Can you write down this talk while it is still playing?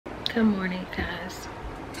Good morning, guys.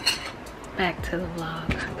 Back to the vlog.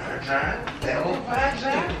 So,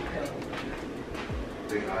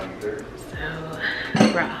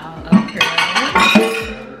 we're all up here.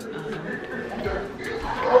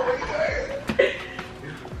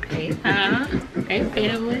 Hey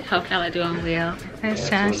family. Hope y'all are doing well. That's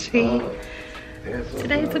Shashi.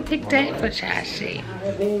 Today's a big day for Shashi.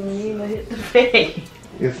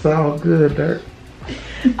 It's all good, Dirk.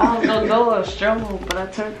 I was gonna go a stroll, but I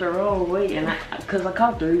turned the wrong way, and cause I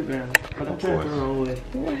caught the rebound, but I turned the wrong way.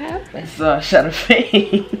 What happened? So I shot a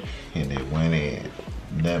fade. And it went in.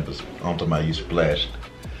 Never, I'm talking about you splashed.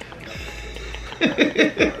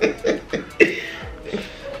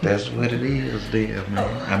 That's what it is there,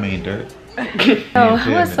 man. I mean, Dirk. So,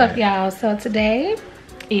 what's up, y'all? So today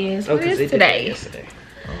is, what is today?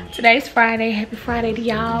 Today's Friday. Happy Friday to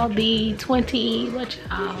y'all. The 20, what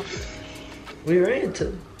y'all? We ran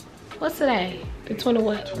to. What's today? The 20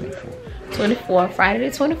 what? 24. 24. Friday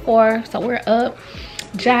the 24th. So we're up.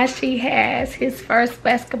 Joshie has his first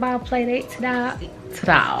basketball play date today,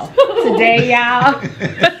 y'all.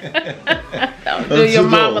 Don't do your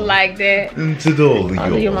mama like that. Don't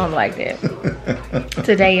do your mama like that.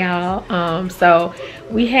 Today, y'all. So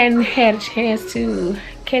we hadn't had a chance to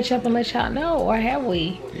catch up and let y'all know, or have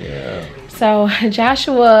we? Yeah. So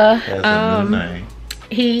Joshua, That's a new name.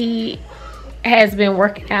 he has been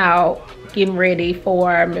working out, getting ready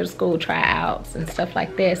for middle school tryouts and stuff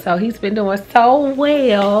like that. So he's been doing so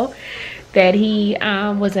well that he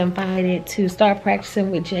was invited to start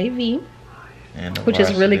practicing with JV, which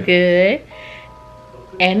is really good,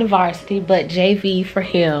 and the varsity, but JV for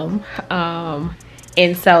him.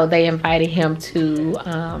 And so they invited him to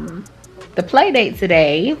the play date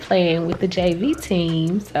today, playing with the JV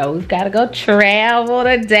team. So we've got to go travel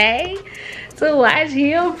today to watch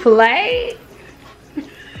him play.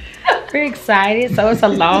 Pretty excited. So it's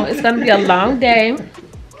gonna be a long day.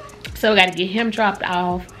 So we got to get him dropped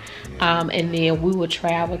off, and then we will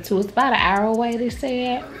travel to, it's about an hour away, they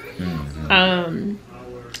said.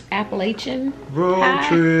 Appalachian road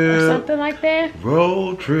trip or something like that.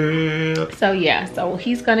 Road trip. So yeah, so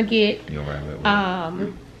he's gonna get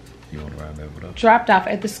dropped off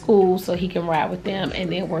at the school so he can ride with them,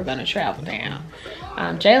 and then we're gonna travel down.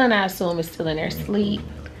 Jalen, I assume, is still in there asleep.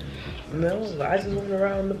 No, I just went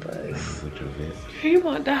around the place. You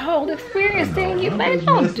want the whole experience, then you baby.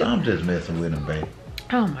 I'm just messing with him, baby.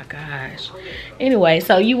 Oh my gosh. Anyway,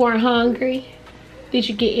 so you weren't hungry? Did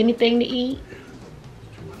you get anything to eat?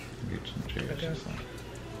 Get some chips or something.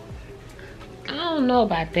 I don't know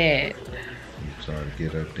about that. You try to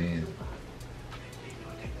get up then.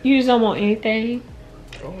 You just don't want anything?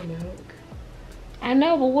 Oh no. I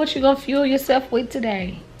know, but what you gonna fuel yourself with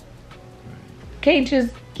today? Can't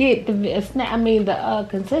just get the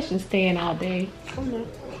concession stand all day. Oh no.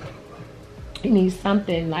 You need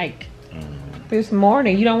something like this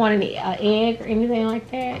morning. You don't want any egg or anything like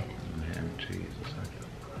that? Ham and cheese or something.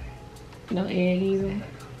 No egg either?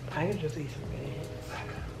 I can just eat some eggs.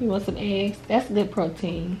 You want some eggs? That's good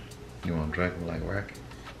protein. You want to drink them like Rocky?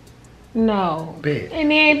 No. Bet. And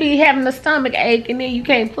then be having a stomach ache and then you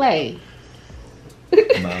can't play.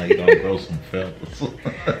 Nah, you gonna grow some feathers.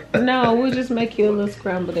 No, we'll just make you a little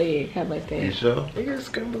scrambled egg. How about that? You sure? You can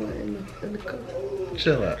scramble it in the cup.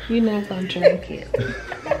 Chill out. You're not gonna drink it.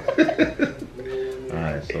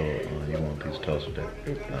 Alright, so you want a piece of toast with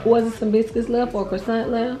that? Was it some biscuits left or croissant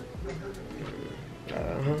left?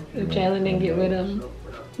 If Jalen didn't get rid of them,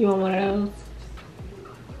 you want one of those?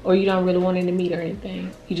 Or you don't really want any meat or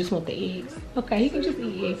anything? You just want the eggs? Okay, you can just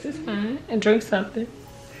eat eggs. It's fine. And drink something.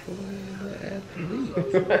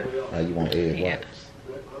 You want egg whites?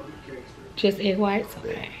 Just egg whites?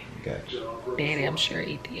 Okay. Gotcha. Daddy, I'm sure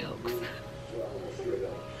eat the yolks.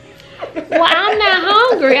 Well, I'm not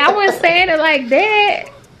hungry. I wasn't saying it like that.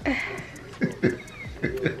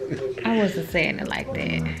 I wasn't saying it like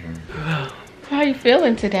that. How are you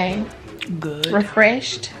feeling today? Good.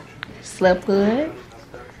 Refreshed? Slept good?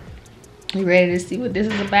 You ready to see what this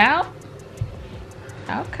is about?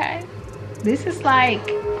 Okay. This is like,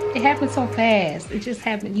 it happened so fast. It just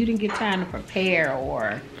happened. You didn't get time to prepare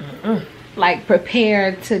or like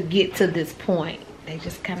prepare to get to this point. They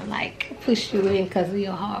just kind of like push you in because of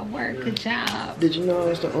your hard work. Good job. Did you know I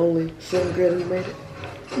was the only 7th grader who made it?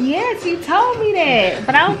 Yes, you told me that.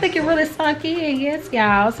 But I don't think it really sunk in. Yes,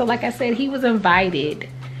 y'all. So like I said, he was invited.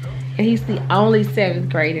 And he's the only 7th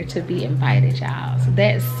grader to be invited, y'all. So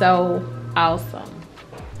that's so awesome.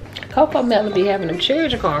 Coco Melon be having them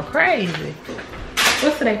children going crazy.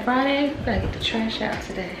 What's today, Friday? We gotta get the trash out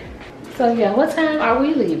today. So yeah, what time are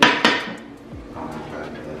we leaving?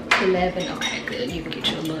 11, okay, good. You can get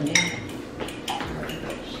your little name.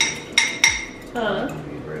 Huh?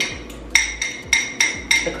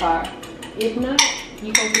 The car. If not,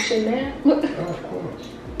 you gonna get your nap? Oh, of course.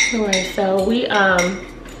 Alright, so we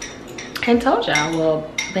had told y'all, well,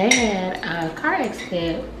 they had a car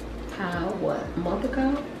accident what, a month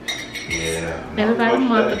ago? Yeah. Maybe about a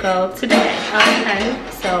month ago today. Okay.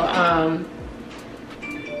 So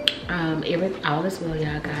all is well,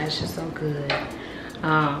 y'all guys, just so good.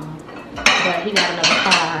 But he got another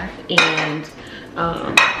car and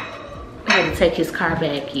had to take his car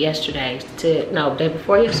back yesterday day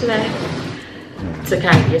before yesterday to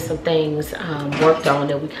kind of get some things worked on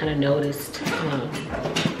that we kind of noticed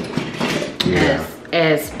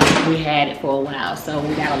as we had it for a while. So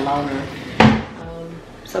we got a loaner.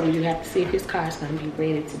 So we do have to see if his car is going to be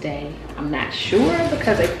ready today. I'm not sure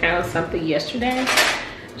because they found something yesterday.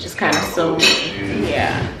 Just kind of soon.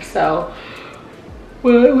 Yeah. So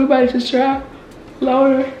we might just try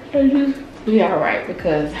loaner and just be all right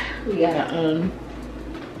because we gotta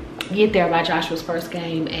get there by Joshua's first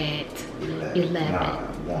game at 11.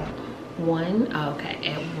 Nah, 1. Oh, okay,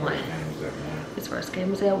 at 1. His first game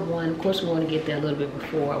was at 1. Of course, we want to get there a little bit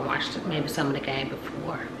before and watch maybe some of the game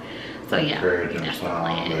before. So yeah, that's the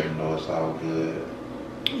plan. Let him know it's all good.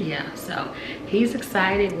 Yeah, so he's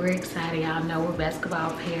excited. We're excited. Y'all know we're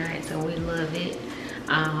basketball parents and we love it.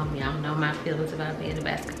 Y'all know my feelings about being a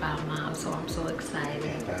basketball mom, so I'm so excited.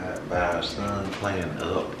 And by our son playing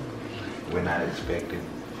up, we're not expecting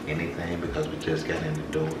anything because we just got in the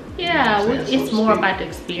door. Yeah, you know it's more about the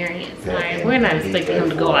experience. Yeah, like we're not expecting him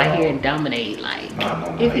to go out here and dominate. Like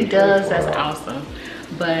if he does, that's awesome.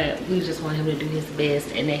 But we just want him to do his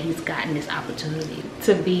best, and that he's gotten this opportunity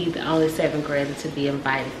to be the only 7th grader to be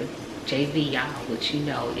invited for JV, y'all, which you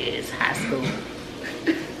know is high school.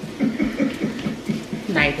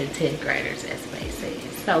 9th and 10th graders, as they say.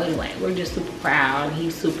 So anyway, we're just super proud.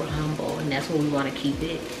 He's super humble, and that's what we want to keep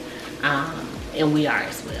it. And we are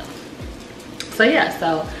as well. So yeah,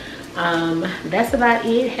 so that's about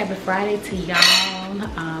it. Happy Friday to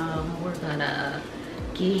y'all. We're gonna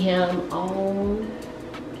get him on.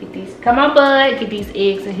 Get these, come on, bud. Get these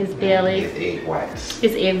eggs in his belly. His egg whites.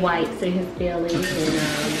 His egg whites in his belly, and get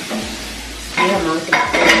him on to the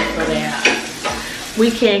so that we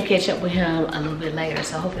can catch up with him a little bit later.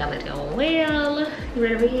 So hope y'all are doing well. You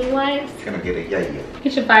ready for egg whites? Gonna get a yeah.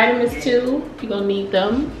 Get your vitamins too. You're gonna need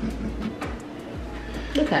them.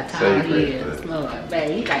 Look how tired he is, Lord,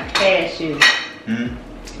 baby. He about to pass you.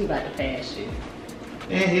 He about to pass you.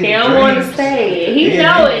 He don't want to say it. He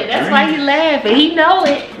know it. That's why he laughing. He know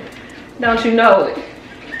it. Don't you know it?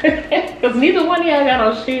 Because neither one of y'all got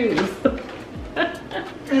on shoes.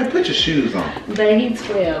 Man, put your shoes on. But he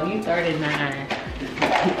 12. You 39.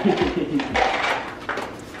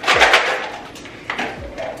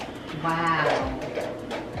 Wow.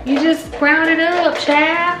 You just rounded up,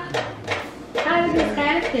 child. How did this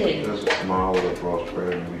happen? That's a small little cross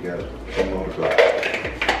spread and we got some more to go.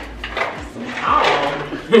 Small.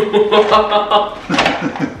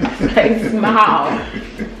 Like small.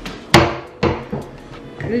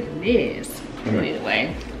 Goodness.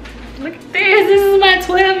 Anyway, look at this. This is my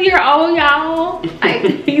 12-year-old, y'all. Like,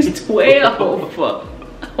 he's 12.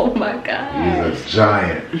 Oh my God. He's a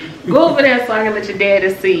giant. Go over there so I can let your daddy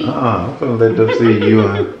see. I'm gonna let them see you.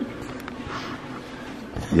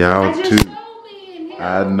 Y'all too.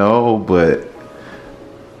 I know, but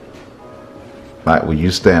like when you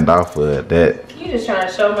stand off of that. You just trying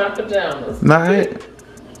to show my pajamas. Nah,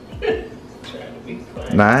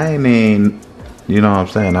 I ain't even, you know what I'm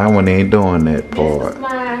saying? I wasn't even doing that part. This is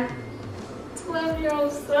my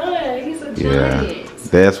 12-year-old son. He's a giant. Yeah,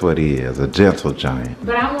 that's what he is, a gentle giant.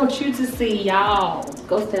 But I want you to see, y'all.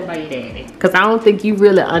 Go stand by your daddy. Because I don't think you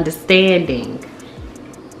really understanding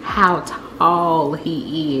how tall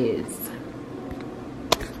he is.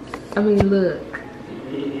 I mean, look.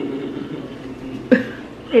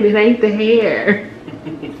 And it ain't the hair.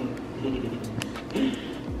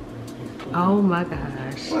 Oh my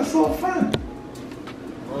gosh. What's so fun?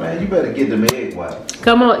 Man, you better get them egg whites.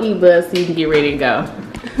 Come on, eat, bud, so you can get ready to go.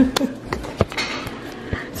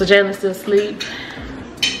 So Jalen's still asleep?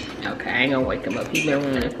 Okay, I ain't gonna wake him up. He's been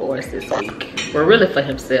running for us this week. Well, really for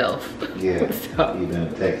himself. Yeah, So, he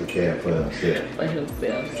done taxi cab for himself. For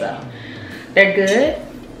himself, so. They're good?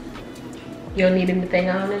 You don't need anything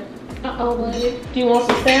on it? Uh-oh, buddy. Do you want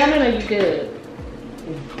some salmon or you good?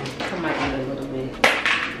 I might eat a little bit.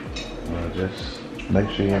 Well, just make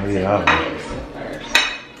sure you eat all of it.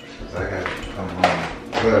 Cause I gotta come home.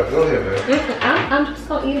 Well, go ahead, babe. I'm just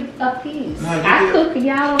gonna eat a piece. No, I good. cook and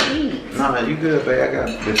y'all don't eat. No, you good, babe. I got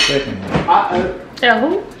the second one. Tell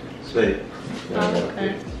who? Steak. Oh,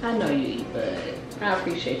 okay. I know you eat, but I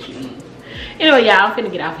appreciate you eating. Anyway, y'all, I'm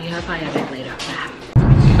finna get off of here. I'll call y'all back later. Bye.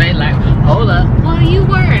 They like, hold up. What are you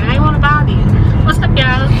wearing? I ain't want to bother you. What's up,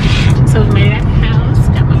 y'all? So we made it at the house.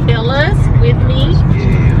 Got my fellas with me.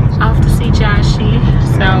 Off to see Joshy.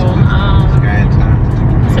 So,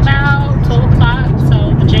 it's about 12 o'clock.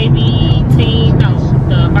 So the JV team, no,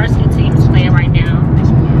 the varsity team is playing right now.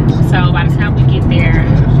 So by the time we get there,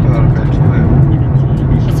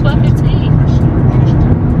 it's 12:15.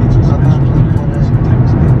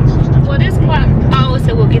 Well, this clock, oh, it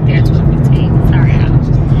said we'll get there at 12:15. Sorry, y'all.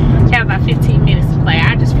 Have about 15 minutes to play.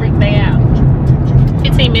 I just freaked they out.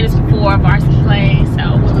 15 minutes before varsity play,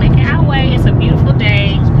 so we're making our way. It's a beautiful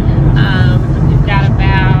day. We've got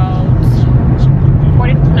about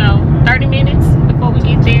 30 minutes before we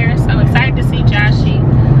get there. So excited to see Joshy.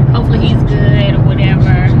 Hopefully he's good or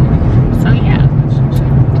whatever. So yeah,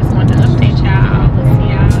 just wanted to update y'all. We'll see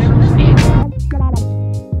y'all in a little bit.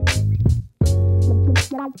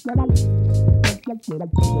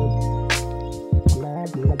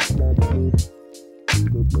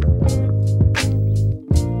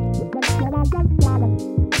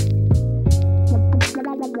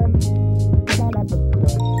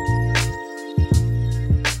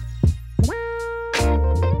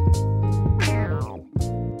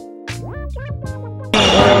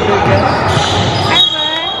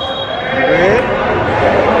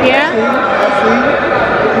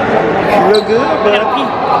 You look good, but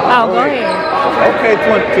Oh, go ahead. okay,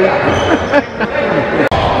 22.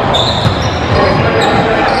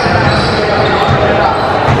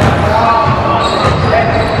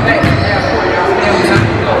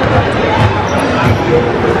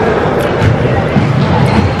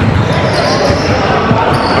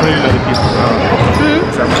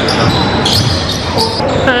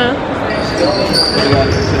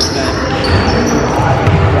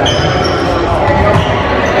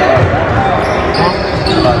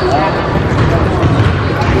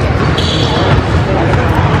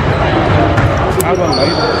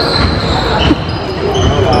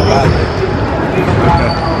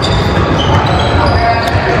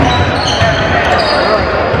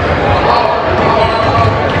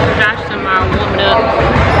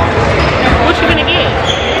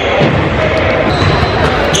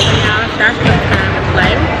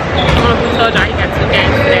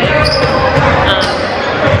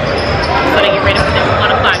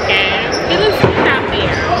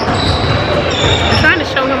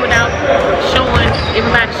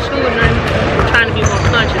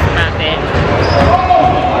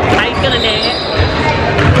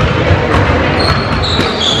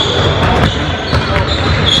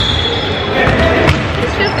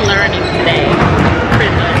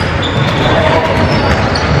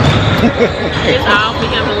 It's all for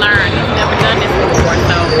him to learn. He's never done this before,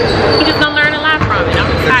 so he's just gonna learn a lot from it. I'm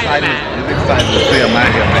excited about it. It's exciting to see him out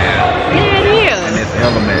here, man. Yeah, it is. And this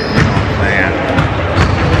element, you know what I'm saying?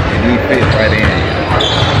 And he fits right in.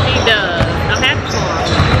 He does. I'm happy for him.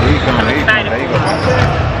 I'm excited for him.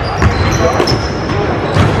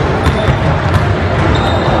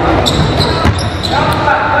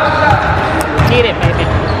 Get it, baby.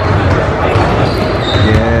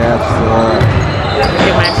 Yes, sir.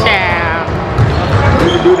 Get my child. You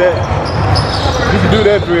can do that. You can do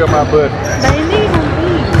that drill, my bud. They need him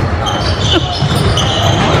be.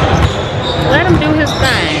 Let him do his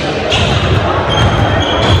thing.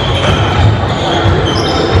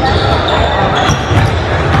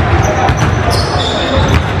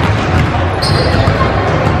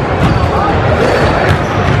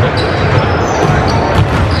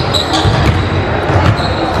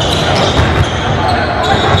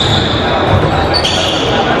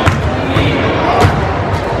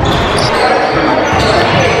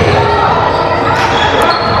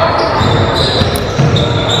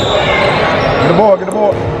 Get the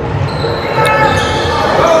ball.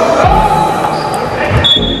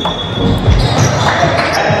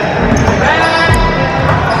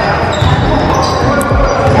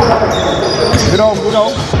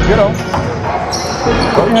 Get on.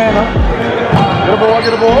 Put your hand up.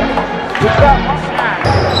 Get a ball. Good shot.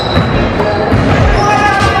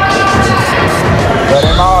 Let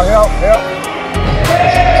him all help.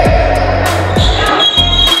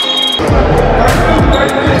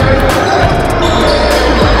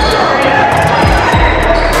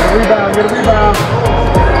 Get a rebound.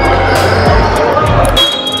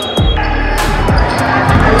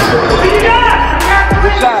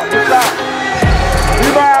 Good shot.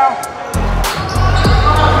 Rebound.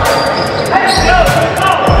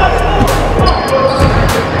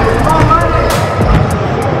 Come on,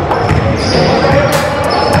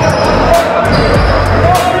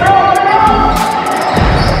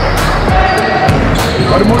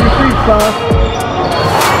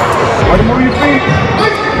 to move your feet.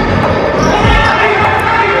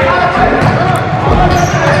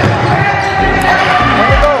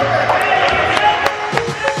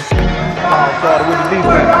 Started with the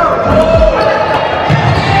defense.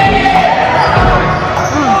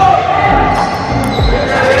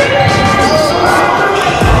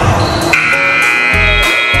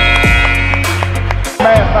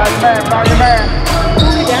 Find your man. Who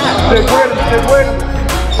we got? Stick with him, stick with him.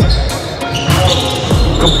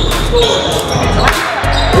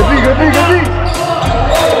 Good D, good D, good D.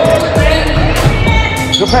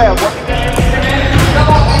 Good pass, boy.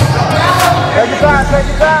 Take your time, take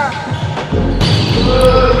your time.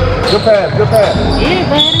 Good pass, good pass. Yeah,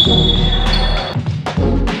 buddy.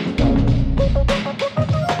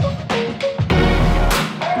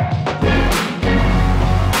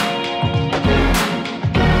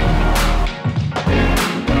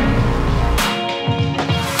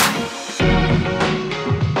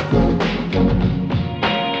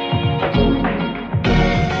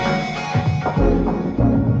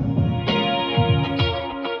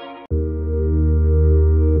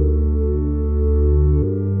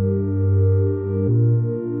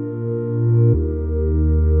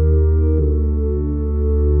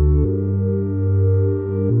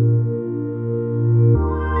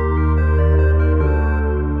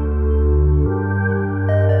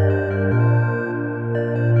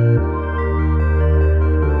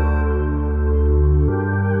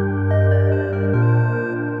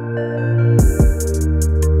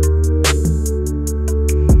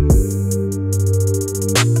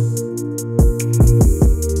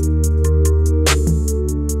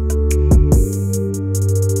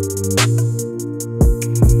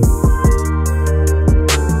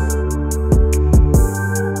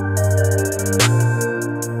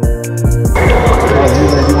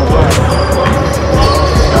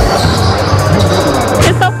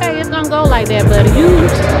 That, buddy.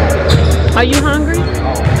 Are you hungry?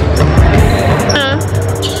 Huh?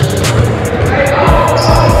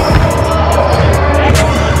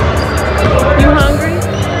 You hungry?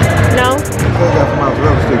 No?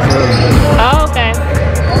 Oh, okay.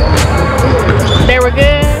 They were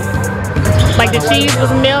good? Like the cheese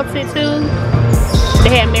was melted too?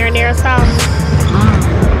 They had marinara sauce?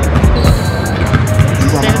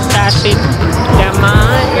 Then sausage. Got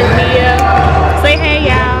mine and Mia. Say hey,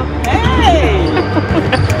 y'all.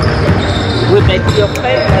 Would they be your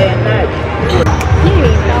plate last night? You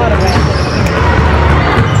ain't thought about it.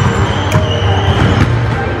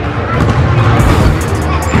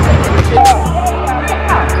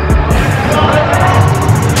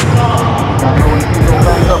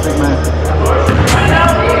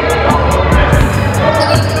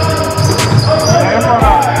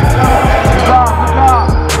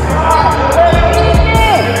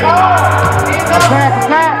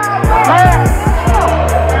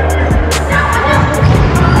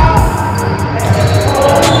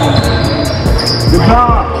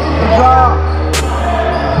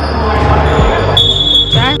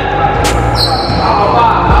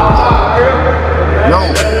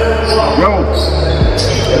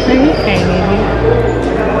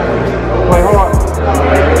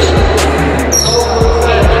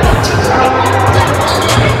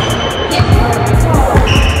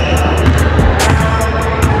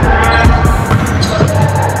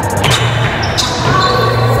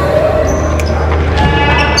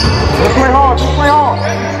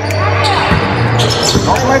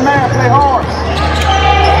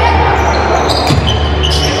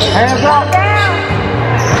 Hands up.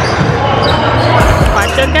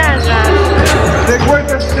 Watch your guys out. Stick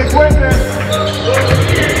with it, stick with it.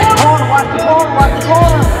 Corner, watch the corner, watch the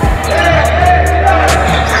corner.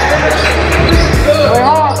 Play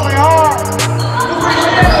hard, play hard.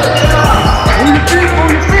 Move your feet,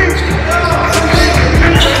 move your feet.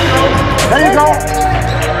 There you go.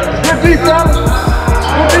 Good deep, fellas.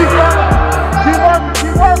 Good deep, fellas. Keep working,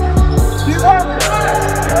 keep working, keep working.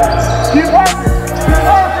 Keep working, keep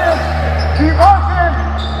working, keep working.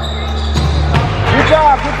 Good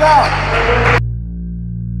job, good job.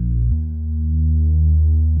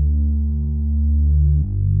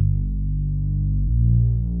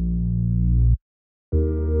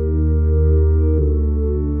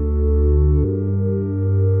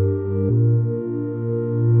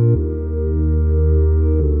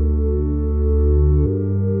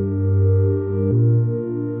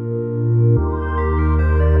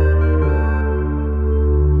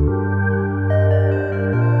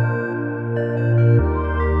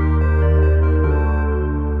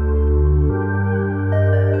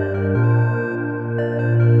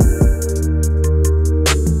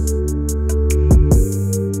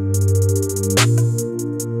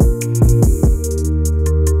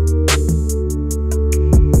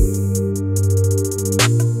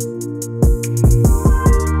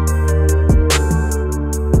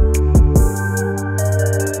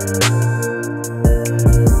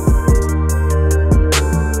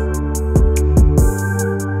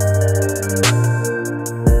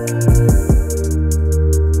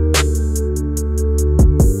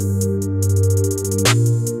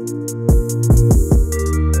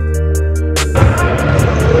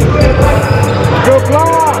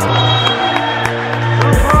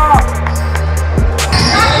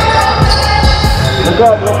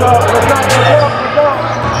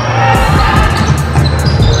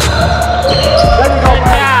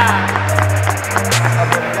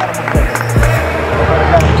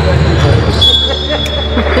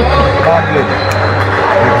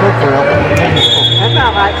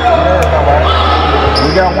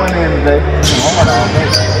 one in today. Hard all day.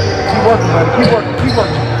 Keep working, buddy. Keep working. Keep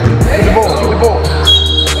working. Get the ball. Get the ball.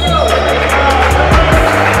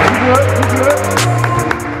 You good? You good?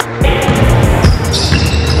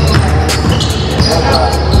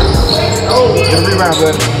 Good rebound,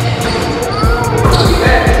 buddy.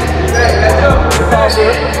 It's all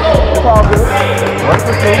good. It's all good. Work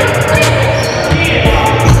for two.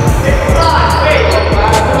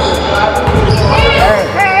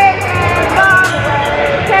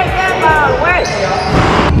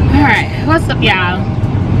 Alright, what's up, y'all?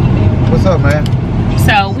 What's up, man?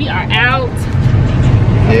 So we are out.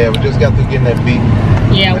 Yeah, we just got through getting that beat.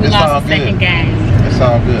 Yeah, But we it's all lost the second good. game. It's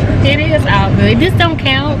all good. It is all good. This don't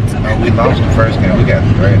count. No, we lost the first game. We got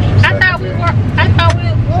thrashed. I thought we won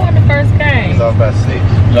the first We game. lost by 6.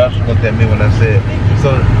 Josh looked at me when I said,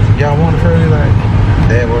 so y'all won the first? He's like,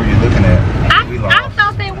 Dad, what were you looking at? We I lost.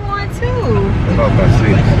 thought they won too. We lost by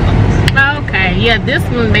 6. Okay, yeah, this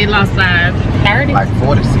one they lost by 30. Like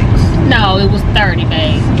 46. No, it was 30,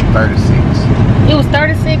 babe. 36. It was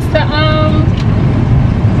 36 to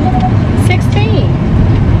 16.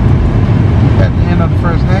 At the end of the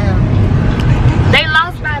first half. They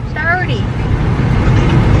lost by 30.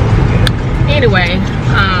 Anyway,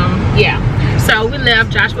 yeah. So we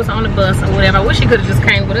left. Josh was on the bus or whatever. I wish he could have just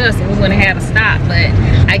came with us and we wouldn't have had to stop, but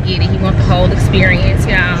I get it. He wants the whole experience,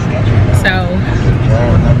 y'all. So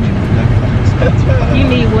you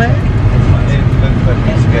need what?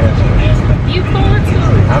 You going too?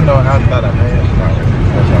 I know how I thought I had.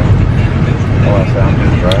 That's all. Oh, I said I'm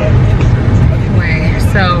just driving. Anyway,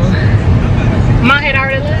 so Mom had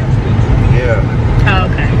already left? Yeah. Oh,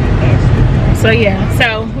 okay. So yeah,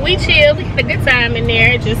 so we chilled. We had a good time in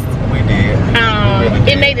there. Just We did.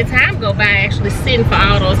 it made the time go by actually sitting for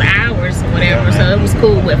all those hours or whatever. Yeah, so it was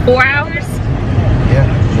cool. With 4 hours? Yeah,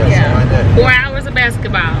 something like that. 4 hours of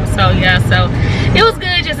basketball. So yeah, so it was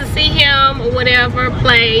good just to see him or whatever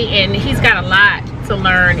play, and he's got a lot to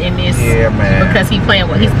learn in this. Yeah, man. Because he's playing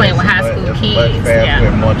with high school it's kids. Much faster,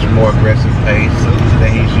 Yeah. much more aggressive pace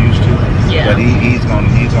than he's used to. Yeah. But he's gonna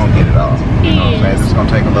get it all. You know what I'm saying? It's gonna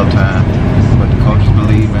take a little time. But the coaches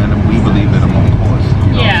believe in him, we believe in him, of course.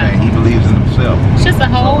 You know what I'm saying? He believes in himself. It's just a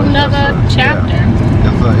whole So it's nother just chapter.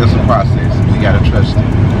 Yeah. It's a process. We gotta trust him.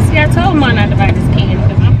 See, I told him not to buy this candy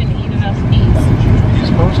because I'm finna eat enough piece. You're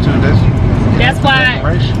supposed to. That's why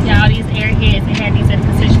y'all these airheads they had these at the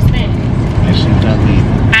concession stand. And she done leave.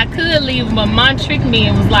 I could leave them, but Mom tricked me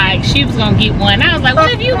and was like, she was gonna get one. I was like, well,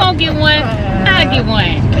 if you gonna get one, I'll get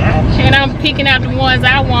one. And I'm picking out the ones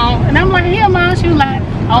I want. And I'm like, yeah, Mom. She was like,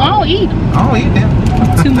 oh, I don't eat them. I don't eat them.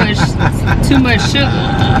 Too much sugar.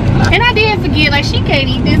 And I did forget, like, she can't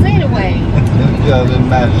eat this anyway. Because it's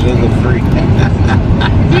not sugar free.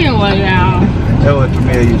 Anyway, y'all. That's what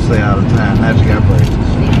Jamil used to say all the time. Now she got braces.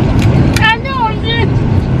 I know, shit.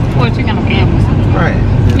 Poor chicken on campus. Right.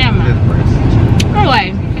 Never mind. Just braces. Anyway,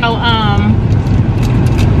 so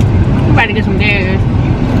we're about to get some gas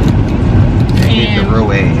Hit the road.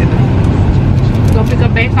 go pick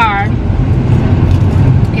up that car.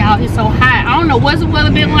 Y'all, it's so hot. I don't know what's the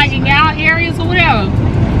weather been like in y'all areas or whatever.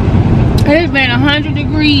 It's been 100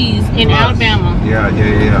 degrees in Alabama. Yeah.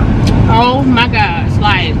 Oh my gosh,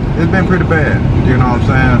 like It's been pretty bad. You know what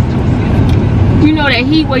I'm saying? you know that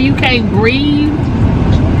heat where you can't breathe.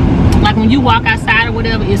 Like when you walk outside or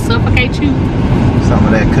whatever, it suffocates you. Some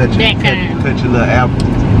of that cut your little air,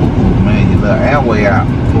 your little airway out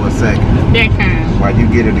for a second. That kind. While you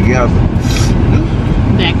get it together.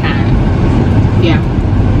 That kind. Yeah.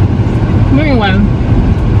 But anyway,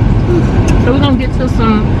 so we're gonna get to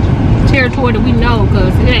some territory that we know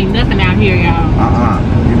because it ain't nothing out here, y'all.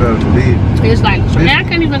 You better believe. It's like, I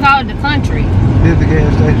can't even call it the country. Here's the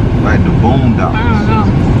gas station. Like the boondocks. I don't know.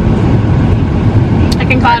 I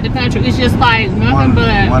can call it the country. It's just like nothing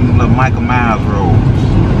but one little Michael Myers road.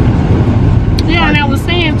 yeah, and I was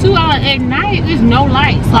saying too, at night there's no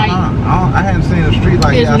lights. Like I hadn't seen a street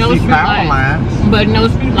like that. I see power lines. But no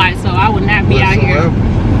street lights, so I would not be out here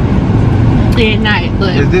at night.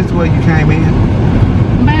 But is this where you came in?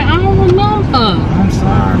 man, I don't remember. I'm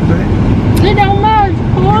sorry, babe. It don't matter.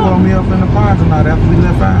 You woke me up in the parking lot after we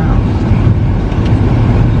left our house.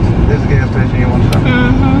 This is a gas station you want to stop?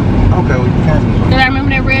 Okay, well you can't. Cause I remember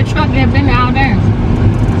that red truck that had been out there.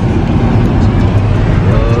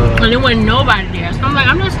 And there wasn't nobody there. So I'm like,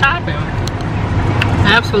 I'm not stopping.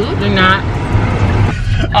 Absolutely not.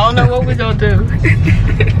 I don't know what we're gonna do.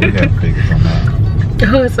 We got to figure something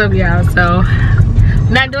out. What's up, y'all? So,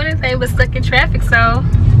 not doing anything but stuck in traffic, so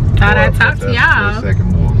thought I'd talk to y'all.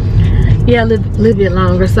 Yeah, a little bit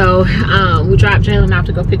longer. So, we dropped Jalen off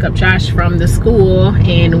to go pick up Josh from the school,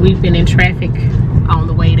 and we've been in traffic on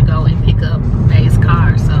the way to go and pick up Bay's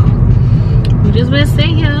car. So we just been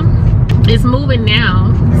seeing him. It's moving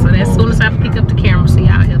now, so as soon as I pick up the camera, see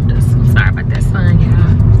y'all helped us. Sorry about that sun,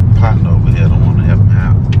 y'all. Partner over here don't want to help me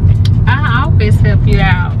out. I always help you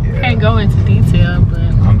out. Yeah. Can't go into detail,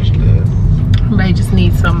 but Understood. May just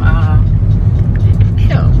need some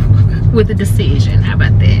help with the decision. How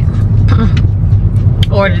about that?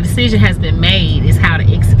 Or the decision has been made, it's how to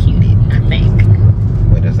execute it, I think.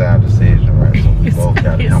 Well, it's our decision, right? So we both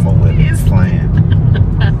got to come up with a plan.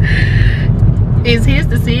 It's his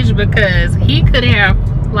decision because he could have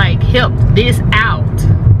like helped this out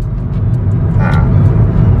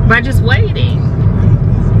by just waiting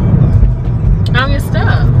on your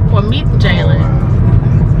stuff or meeting Jalen.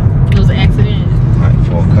 It was an accident. Like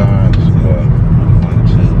 4 cars, or 1,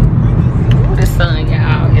 2. Oh, this sun,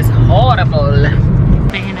 y'all, is horrible.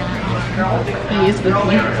 He is with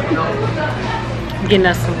me, getting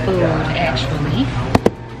us some food, actually.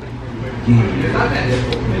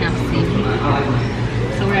 Y'all see me.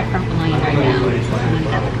 So we're at Purple Lane right now. So we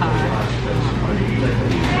got the car.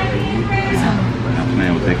 Our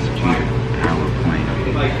plan was executed. Our plan.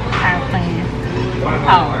 Our plan.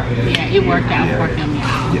 Oh, yeah, it worked out for him,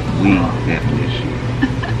 y'all. Yeah, we had an issue.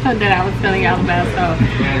 That I was telling y'all about. So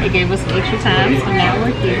it gave us some extra time. So now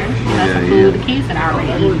we're here. You know, some food. The kids had already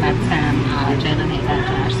eaten by the time Jalen had got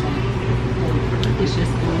Josh. So it's just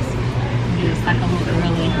like a little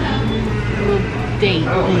early date.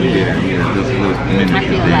 Yeah, this little mini I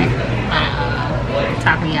feel thing. like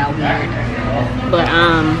talking y'all weird, but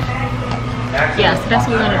yeah, so that's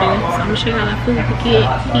what we're gonna do. So I'm gonna show y'all our food we get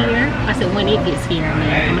here. I said when it gets here,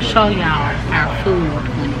 man. I'm gonna show y'all our food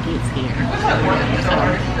when it gets here. So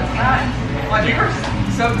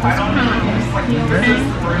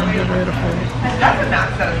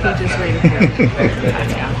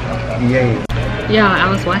yeah,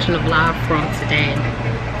 I was watching a vlog from today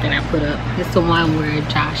that I put up. It's the one where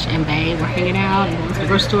Josh and Bae were hanging out and going to the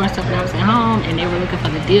grocery store and stuff when I was at home, and they were looking for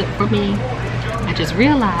the dip for me. I just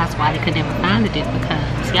realized why they could never find the dip,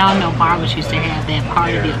 because y'all know barbers used to have that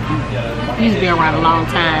party dip. It used to be around a long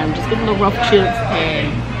time. Just get a little rough chips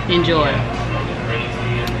and enjoy.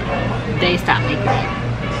 They stopped making it.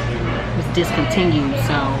 It was discontinued,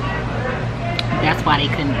 so that's why they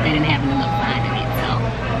didn't have enough finding it. So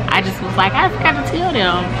I just was like, I forgot to tell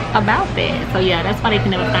them about that. So yeah, that's why they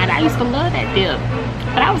can never find it. I used to love that dip,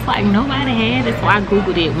 but I was like, nobody had it. So I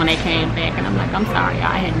Googled it when they came back, and I'm like, I'm sorry,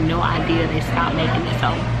 y'all, I had no idea they stopped making it.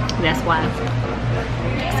 So that's why.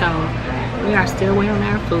 So we are still waiting on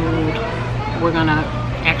our food. We're gonna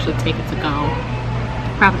actually take it to go.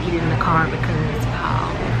 Probably eat it in the car because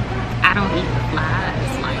I don't eat the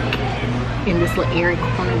flies like in this little airy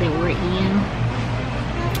corner that we're in.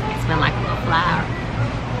 It's been like a little fly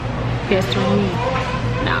pestering me.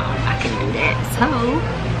 No, I can do that. So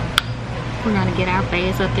we're gonna get our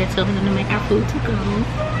bags up there, telling them to make our food to go,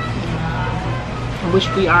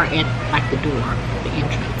 which we are at like the door, the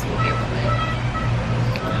entrance, whatever.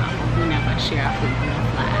 We're not gonna share our food with no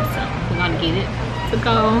flies, so we're gonna get it to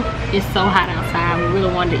go. It's so hot outside. We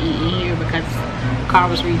really wanted to eat in here because the car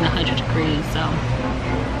was reading 100 degrees, so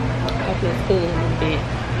hopefully it's cool a little bit.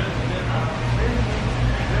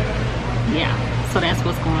 Yeah, so that's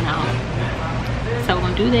what's going on. So we're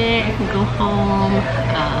gonna do that and go home.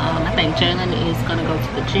 I think Jalen is gonna go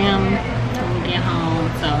to the gym when we get home,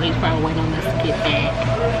 so he's probably waiting on us to get back.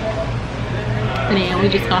 And then we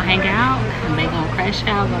just gonna hang out, and they gonna crash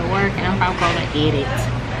out, go to work, and I'm probably gonna edit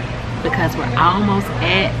because we're almost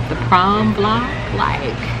at the prom vlog.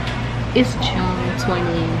 Like, it's June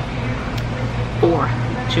 24th.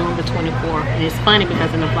 June the 24th. And it's funny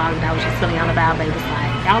because in the vlog that I was just telling y'all about, they was like,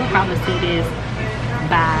 y'all will probably see this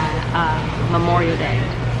by Memorial Day.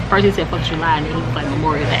 First he said 4th of July, and then he was like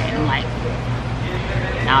Memorial Day. And I'm like,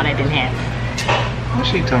 no, that didn't happen. What's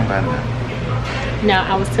she talking about now? No,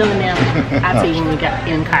 I was telling them, I'll tell you when we got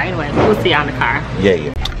in the car. Anyway, we'll see y'all in the car.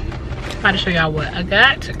 Yeah. I'm about to show y'all what I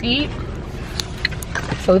got to eat.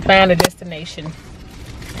 So we found a destination.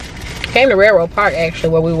 Came to Railroad Park, actually,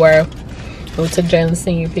 where we were. We took Jalen's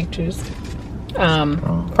senior pictures,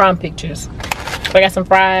 prom pictures. So I got some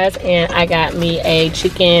fries, and I got me a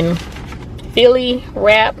chicken Philly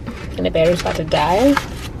wrap, and the battery's about to die.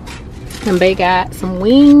 And they got some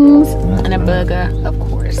wings and a burger, of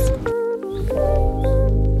course.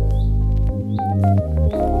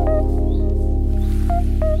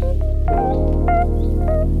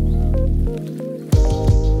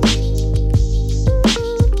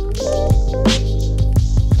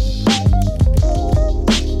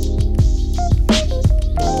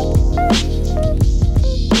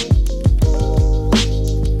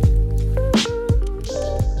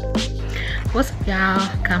 What's up, y'all?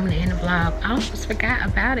 coming to end the vlog. I almost forgot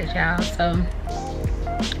about it, y'all. So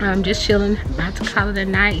I'm just chilling, about to call it a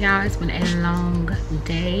night, y'all. It's been a long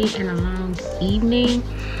day and a long evening.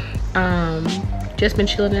 Just been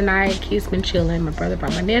chilling tonight. Kids been chilling. My brother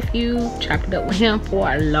brought my nephew, chopped it up with him for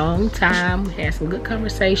a long time. We had some good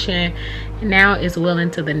conversation, and now it's well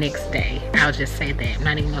into the next day. I'll just say that. I'm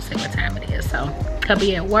not even gonna say what time it is. So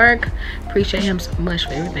hubby at work, appreciate him so much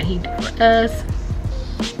for everything he did for us.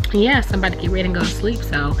 And yeah, somebody get ready and go to sleep.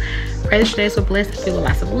 So pray that your days were blessed and filled with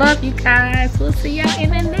lots of love, you guys. We'll see y'all in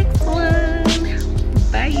the next one.